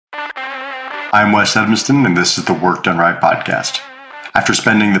I'm Wes Edmiston, and this is the Work Done Right podcast. After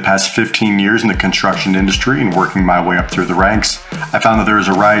spending the past 15 years in the construction industry and working my way up through the ranks, I found that there is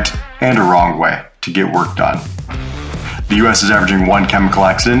a right and a wrong way to get work done. The U.S. is averaging one chemical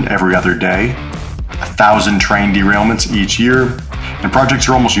accident every other day, 1,000 train derailments each year, and projects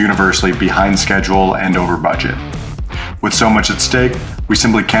are almost universally behind schedule and over budget. With so much at stake, we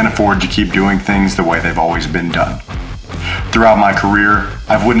simply can't afford to keep doing things the way they've always been done. Throughout my career,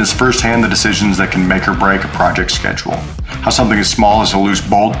 I've witnessed firsthand the decisions that can make or break a project schedule, how something as small as a loose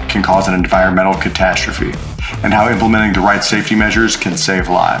bolt can cause an environmental catastrophe, and how implementing the right safety measures can save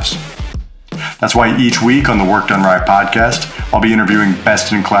lives. That's why each week on the Work Done Right podcast, I'll be interviewing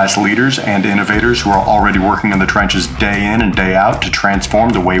best-in-class leaders and innovators who are already working in the trenches day in and day out to transform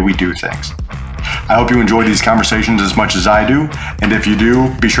the way we do things. I hope you enjoy these conversations as much as I do, and if you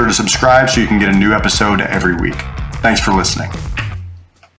do, be sure to subscribe so you can get a new episode every week. Thanks for listening.